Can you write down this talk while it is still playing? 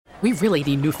We really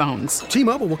need new phones.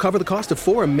 T-Mobile will cover the cost of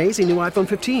 4 amazing new iPhone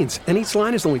 15s, and each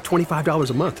line is only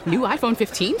 $25 a month. New iPhone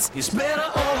 15s? It's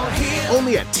better over here.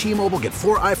 Only at T-Mobile, get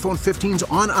 4 iPhone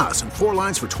 15s on us and 4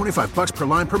 lines for $25 per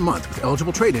line per month with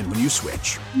eligible trade-in when you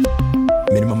switch.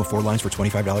 Minimum of 4 lines for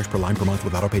 $25 per line per month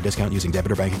with autopay discount using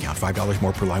debit or bank account. $5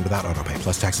 more per line without autopay,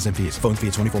 plus taxes and fees. Phone fee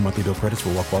at 24 monthly bill credits for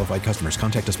well-qualified customers.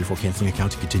 Contact us before canceling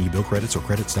account to continue bill credits or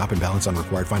credit stop and balance on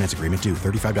required finance agreement due.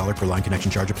 $35 per line connection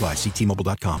charge applies. See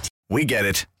T-Mobile.com. We get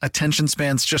it. Attention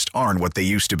spans just aren't what they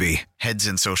used to be. Heads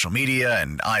in social media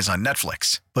and eyes on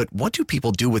Netflix. But what do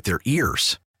people do with their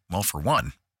ears? Well, for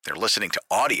one, they're listening to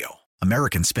audio.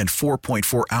 Americans spend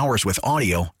 4.4 hours with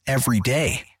audio every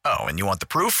day. Oh, and you want the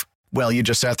proof? Well, you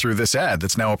just sat through this ad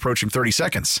that's now approaching 30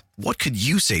 seconds. What could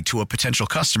you say to a potential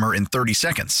customer in 30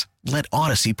 seconds? Let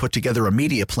Odyssey put together a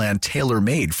media plan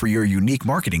tailor-made for your unique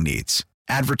marketing needs.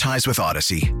 Advertise with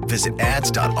Odyssey. Visit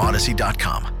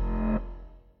ads.odyssey.com.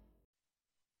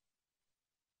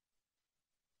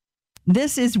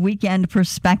 This is Weekend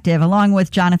Perspective. Along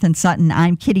with Jonathan Sutton,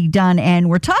 I'm Kitty Dunn, and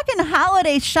we're talking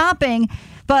holiday shopping,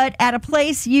 but at a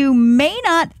place you may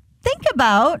not think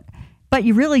about, but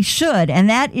you really should, and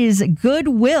that is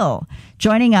Goodwill.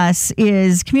 Joining us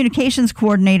is Communications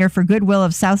Coordinator for Goodwill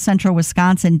of South Central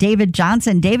Wisconsin, David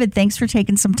Johnson. David, thanks for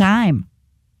taking some time.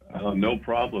 No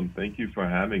problem. Thank you for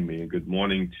having me, and good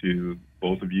morning to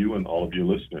both of you and all of your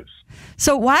listeners.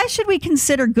 So why should we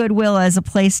consider Goodwill as a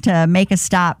place to make a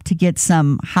stop to get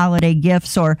some holiday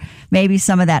gifts or maybe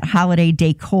some of that holiday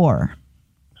decor?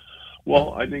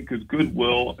 Well, I think because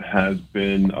Goodwill has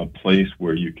been a place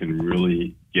where you can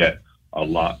really get a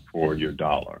lot for your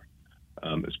dollar,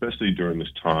 especially during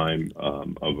this time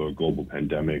of a global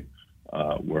pandemic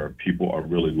where people are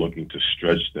really looking to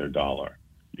stretch their dollar.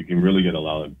 You can really get a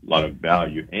lot of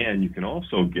value, and you can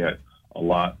also get a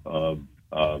lot of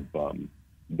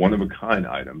one-of-a-kind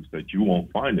items that you won't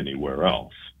find anywhere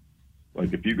else.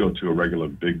 Like if you go to a regular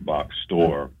big box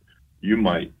store, you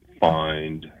might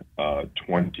find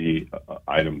 20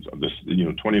 items of this,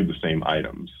 20 of the same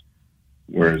items.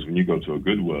 Whereas when you go to a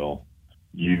Goodwill,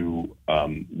 you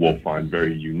will find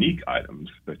very unique items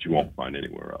that you won't find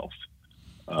anywhere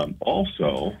else.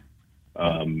 Also,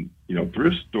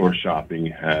 thrift store shopping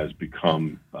has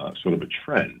become sort of a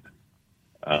trend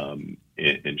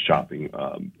in shopping.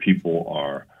 People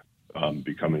are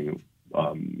becoming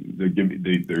they're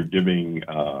giving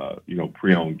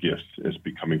pre-owned gifts is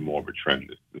becoming more of a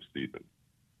trend this season.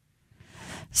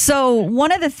 So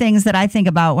one of the things that I think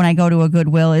about when I go to a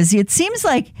Goodwill is it seems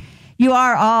like you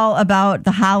are all about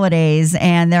the holidays,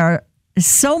 and there is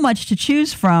so much to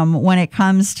choose from when it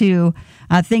comes to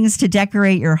things to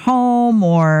decorate your home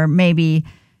or maybe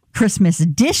Christmas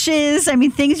dishes. I mean,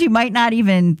 things you might not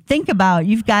even think about.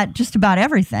 You've got just about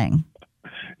everything.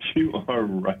 You are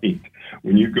right.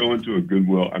 When you go into a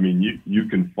Goodwill, I mean, you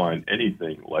can find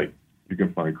anything. Like you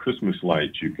can find Christmas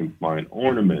lights, you can find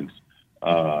ornaments,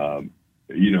 a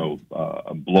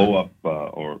blow up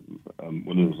or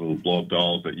one of those little blow up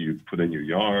dolls that you put in your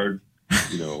yard.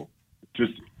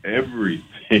 Just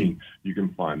everything. You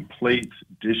can find plates,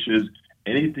 dishes,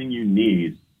 anything you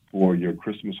need for your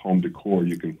Christmas home decor.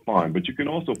 You can find, but you can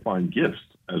also find gifts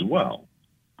as well.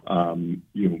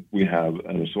 We have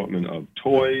an assortment of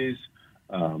toys.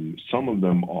 Some of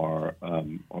them are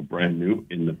brand new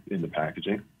in the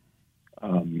packaging.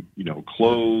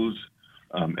 Clothes,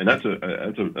 and that's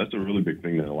a really big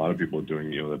thing that a lot of people are doing.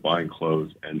 They're buying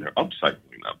clothes and they're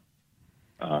upcycling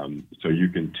them. So you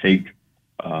can take,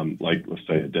 let's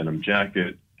say, a denim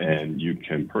jacket, and you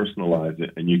can personalize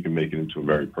it, and you can make it into a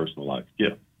very personalized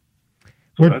gift.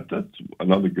 So that's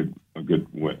another good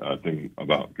thing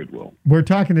about Goodwill. We're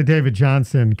talking to David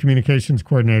Johnson, Communications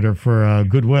Coordinator for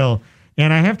Goodwill.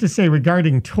 And I have to say,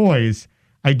 regarding toys,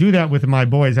 I do that with my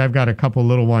boys. I've got a couple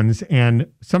little ones, and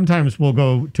sometimes we'll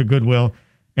go to Goodwill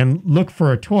and look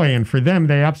for a toy. And for them,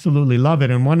 they absolutely love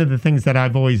it. And one of the things that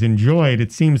I've always enjoyed,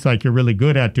 it seems like you're really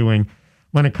good at doing,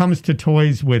 when it comes to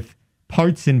toys with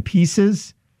parts and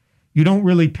pieces, you don't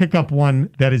really pick up one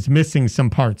that is missing some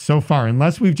parts so far.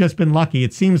 Unless we've just been lucky,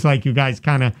 it seems like you guys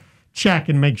kind of check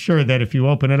and make sure that if you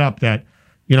open it up that,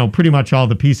 pretty much all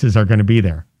the pieces are going to be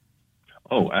there.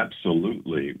 Oh,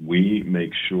 absolutely. We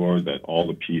make sure that all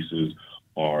the pieces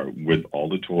are with all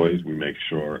the toys. We make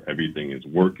sure everything is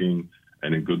working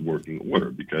and in good working order,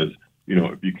 because,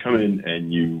 if you come in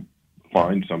and you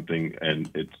find something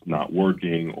and it's not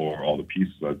working or all the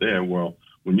pieces are there, well,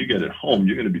 when you get it home,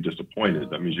 you're going to be disappointed.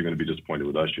 That means you're going to be disappointed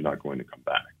with us. You're not going to come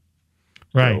back.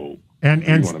 Right. So and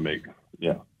you want to make,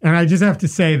 yeah. And I just have to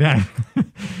say that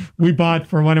we bought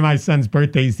for one of my son's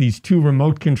birthdays these 2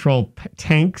 remote control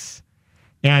tanks.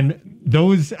 And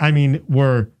those,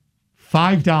 were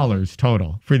 $5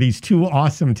 total for these 2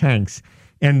 awesome tanks.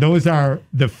 And those are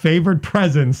the favored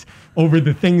presents over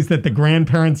the things that the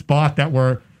grandparents bought that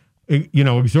were,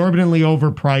 exorbitantly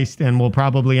overpriced and will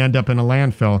probably end up in a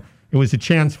landfill. It was a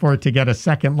chance for it to get a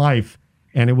second life,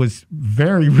 and it was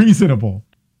very reasonable.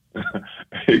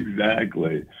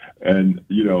 Exactly. And,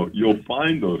 you'll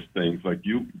find those things like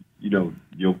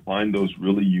you'll find those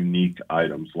really unique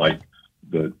items like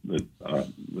the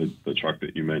truck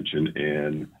that you mentioned.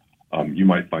 And you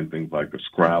might find things like a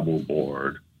Scrabble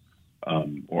board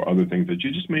or other things that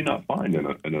you just may not find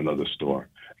in another store.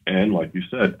 And like you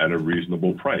said, at a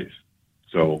reasonable price.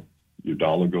 So your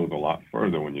dollar goes a lot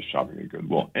further when you're shopping at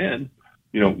Goodwill. And,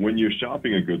 when you're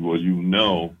shopping at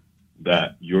Goodwill,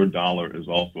 that your dollar is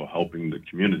also helping the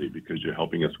community because you're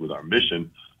helping us with our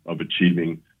mission of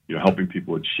achieving, helping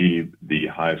people achieve the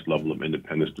highest level of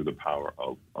independence through the power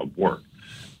of work.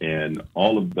 And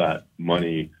all of that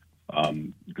money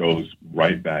goes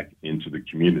right back into the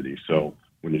community. So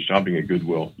when you're shopping at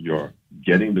Goodwill, you're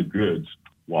getting the goods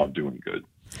while doing good.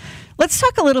 Let's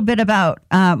talk a little bit about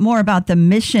more about the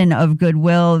mission of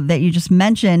Goodwill that you just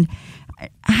mentioned.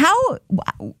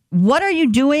 What are you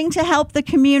doing to help the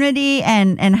community,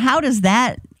 and how does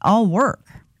that all work?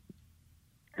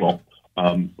 Well,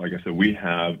 like I said, we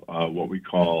have what we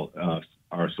call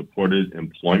our supported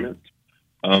employment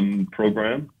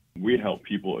program. We help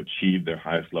people achieve their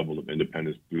highest level of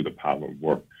independence through the power of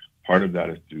work. Part of that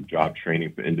is through job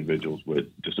training for individuals with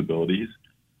disabilities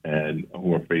and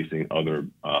who are facing other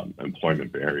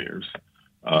employment barriers.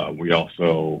 We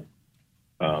also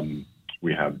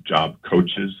we have job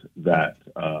coaches that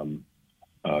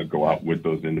go out with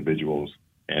those individuals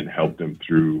and help them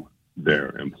through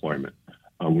their employment.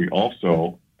 We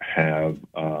also have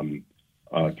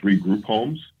 3 group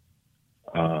homes,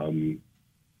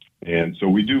 and so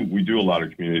we do a lot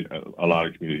of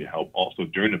community help. Also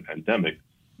during the pandemic,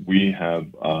 we have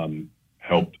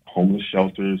helped homeless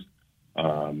shelters.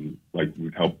 Like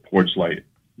we've helped Porchlight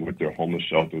with their homeless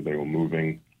shelter. They were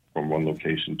moving from one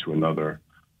location to another.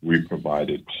 We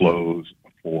provided clothes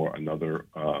for another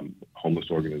homeless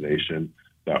organization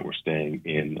that were staying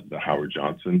in the Howard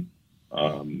Johnson.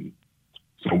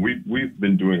 So we've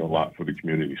been doing a lot for the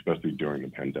community, especially during the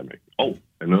pandemic. Oh,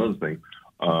 and another thing,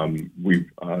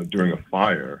 during a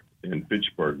fire in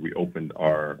Fitchburg, we opened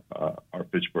our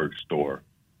Fitchburg store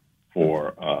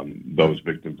for those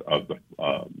victims of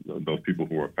those people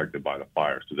who were affected by the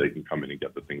fire, so they can come in and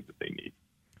get the things that they need.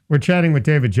 We're chatting with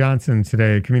David Johnson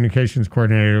today, communications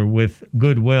coordinator with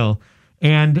Goodwill,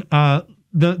 and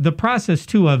the process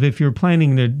too of if you're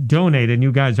planning to donate, and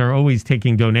you guys are always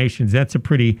taking donations, that's a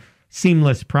pretty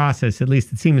seamless process. At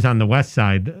least it seems on the west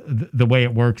side the way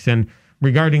it works. And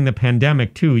regarding the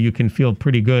pandemic too, you can feel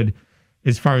pretty good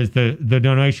as far as the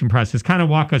donation process. Kind of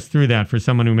walk us through that for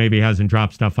someone who maybe hasn't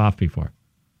dropped stuff off before.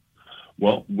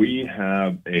 Well, we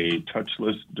have a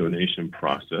touchless donation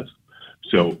process.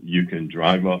 So you can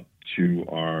drive up to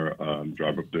our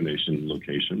drive-up donation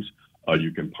locations.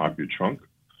 You can pop your trunk.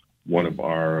 One of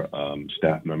our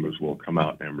staff members will come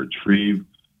out and retrieve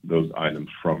those items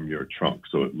from your trunk.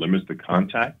 So it limits the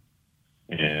contact,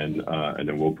 and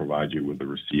then we'll provide you with a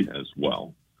receipt as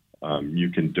well. You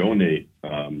can donate,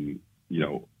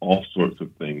 all sorts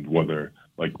of things, whether,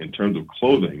 like in terms of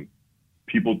clothing,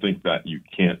 people think that you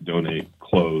can't donate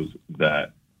clothes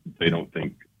that they don't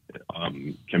think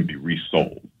can be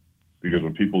resold. Because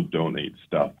when people donate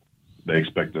stuff, they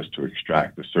expect us to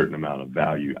extract a certain amount of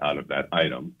value out of that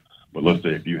item. But let's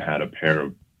say if you had a pair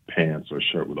of pants or a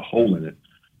shirt with a hole in it,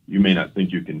 you may not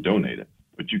think you can donate it,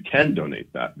 but you can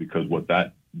donate that, because what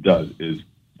that does is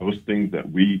those things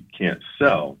that we can't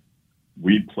sell,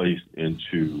 we place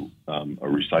into a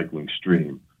recycling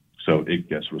stream, so it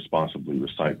gets responsibly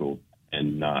recycled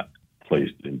and not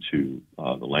placed into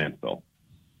the landfill.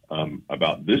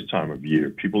 About this time of year,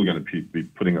 people are going to be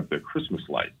putting up their Christmas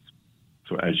lights.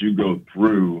 So as you go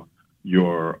through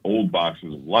your old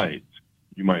boxes of lights,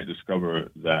 you might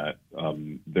discover that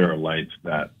there are lights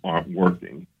that aren't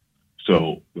working.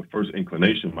 So the first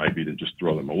inclination might be to just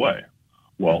throw them away.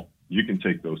 Well, you can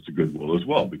take those to Goodwill as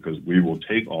well, because we will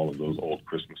take all of those old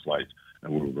Christmas lights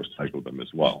and we will recycle them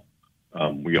as well.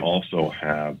 We also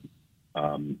have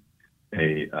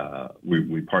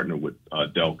we partner with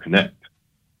Dell Connect.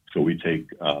 So we take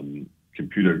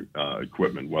computer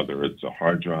equipment, whether it's a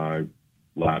hard drive,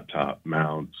 laptop,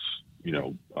 mounts,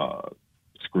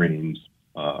 screens.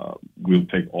 We'll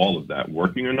take all of that,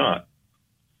 working or not,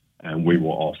 and we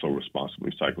will also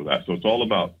responsibly recycle that. So it's all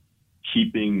about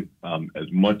keeping as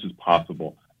much as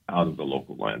possible out of the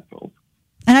local landfills.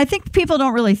 And I think people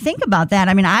don't really think about that.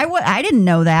 I mean, I didn't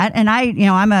know that. And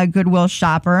I'm a Goodwill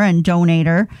shopper and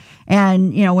donator.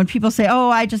 And, when people say, oh,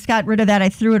 I just got rid of that, I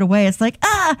threw it away. It's like,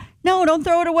 no, don't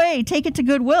throw it away. Take it to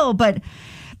Goodwill. But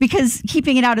because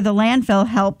keeping it out of the landfill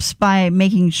helps by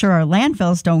making sure our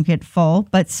landfills don't get full,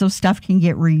 but so stuff can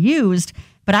get reused.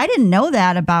 But I didn't know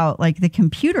that about like the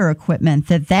computer equipment,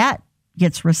 that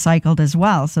gets recycled as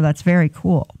well. So that's very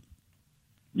cool.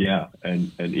 Yeah.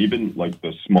 And even like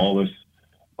the smallest,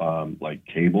 like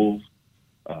cables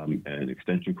and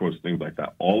extension cords, things like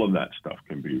that, all of that stuff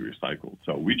can be recycled.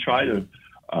 So we try to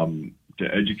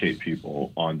educate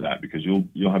people on that, because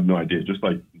you'll have no idea. Just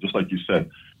like you said,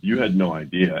 you had no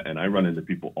idea. And I run into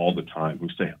people all the time who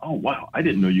say, oh, wow, I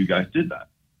didn't know you guys did that,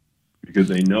 because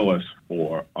they know us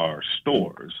for our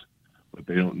stores, but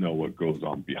they don't know what goes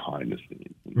on behind the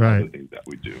scenes and right. the things that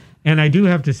we do. And I do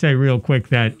have to say real quick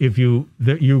that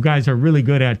you guys are really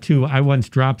good at too. I once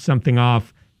dropped something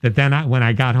off that then when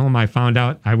I got home, I found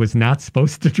out I was not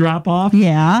supposed to drop off.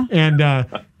 Yeah. And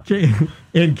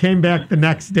it came back the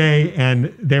next day,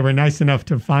 and they were nice enough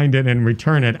to find it and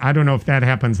return it. I don't know if that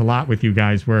happens a lot with you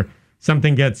guys, where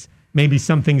maybe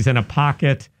something's in a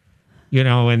pocket,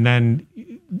 and then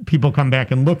people come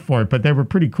back and look for it. But they were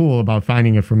pretty cool about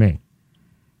finding it for me.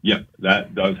 Yep,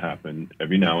 that does happen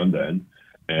every now and then.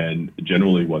 And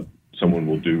generally what someone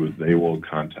will do is they will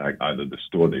contact either the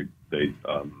store they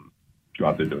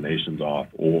drop their donations off,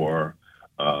 or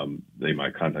they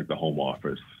might contact the home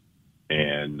office,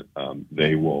 and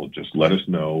they will just let us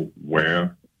know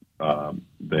where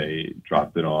they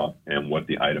dropped it off and what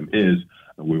the item is,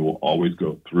 and we will always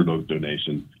go through those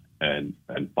donations and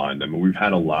find them. And we've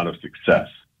had a lot of success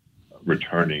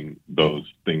returning those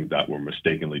things that were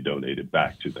mistakenly donated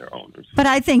back to their owners. But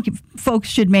I think folks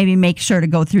should maybe make sure to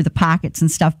go through the pockets and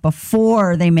stuff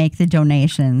before they make the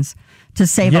donations to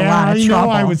save a lot of trouble.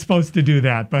 I was supposed to do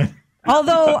that, but...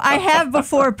 Although I have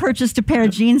before purchased a pair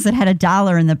of jeans that had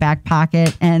 $1 in the back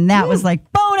pocket, and that was like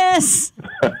bonus.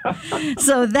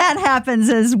 So that happens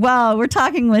as well. We're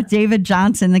talking with David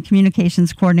Johnson, the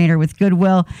communications coordinator with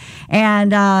Goodwill,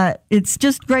 and it's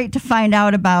just great to find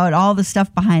out about all the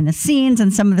stuff behind the scenes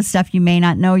and some of the stuff you may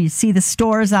not know. You see the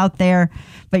stores out there,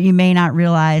 but you may not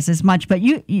realize as much. But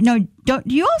do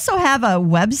you also have a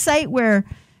website where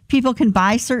people can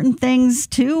buy certain things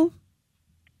too?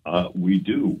 We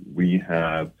do. We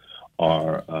have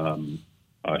our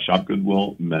Shop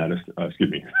Goodwill Madison.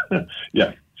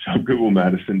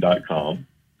 ShopGoodwillMadison.com.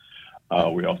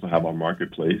 We also have our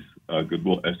marketplace,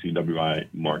 Goodwill SCWI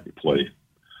Marketplace.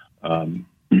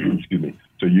 Excuse me.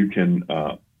 So you can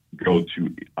go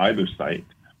to either site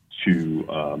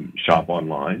to shop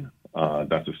online.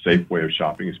 That's a safe way of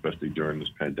shopping, especially during this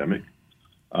pandemic.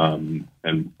 Our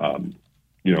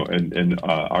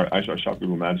Shop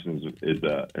Goodwill Madison is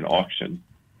an auction,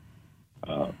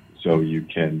 so you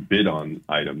can bid on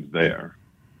items there.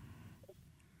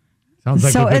 Sounds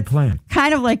like a good plan.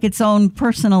 Kind of like its own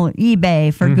personal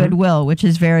eBay for Goodwill, which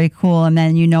is very cool. And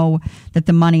then that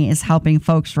the money is helping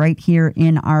folks right here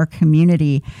in our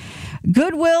community.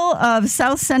 Goodwill of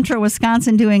South Central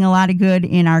Wisconsin doing a lot of good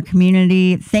in our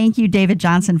community. Thank you, David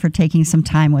Johnson, for taking some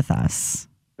time with us.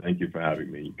 Thank you for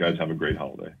having me. You guys have a great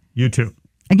holiday. You too.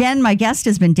 Again, my guest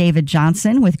has been David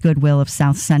Johnson with Goodwill of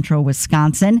South Central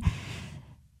Wisconsin.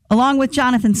 Along with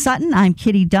Jonathan Sutton, I'm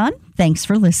Kitty Dunn. Thanks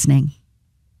for listening.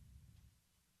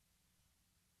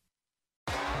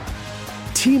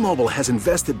 T-Mobile has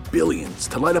invested billions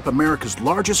to light up America's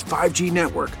largest 5G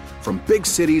network, from big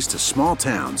cities to small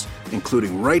towns,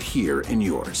 including right here in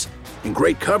yours. And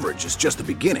great coverage is just the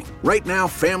beginning. Right now,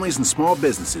 families and small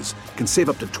businesses can save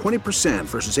up to 20%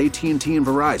 versus AT&T and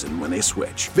Verizon when they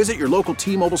switch. Visit your local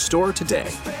T-Mobile store today.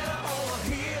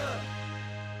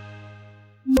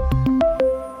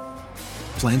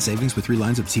 Plan savings with 3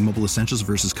 lines of T-Mobile Essentials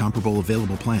versus comparable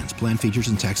available plans. Plan features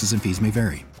and taxes and fees may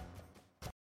vary.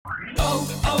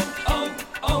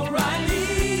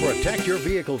 Protect your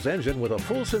vehicle's engine with a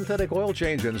full synthetic oil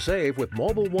change and save with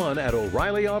Mobil 1 at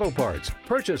O'Reilly Auto Parts.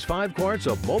 Purchase 5 quarts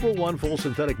of Mobil 1 full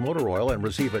synthetic motor oil and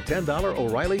receive a $10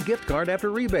 O'Reilly gift card after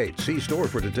rebate. See store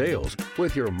for details.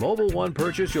 With your Mobil 1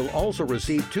 purchase, you'll also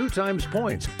receive 2 times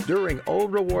points during O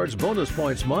Rewards Bonus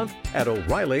Points Month at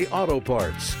O'Reilly Auto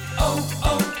Parts.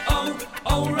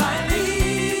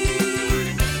 O'Reilly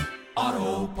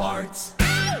Auto Parts.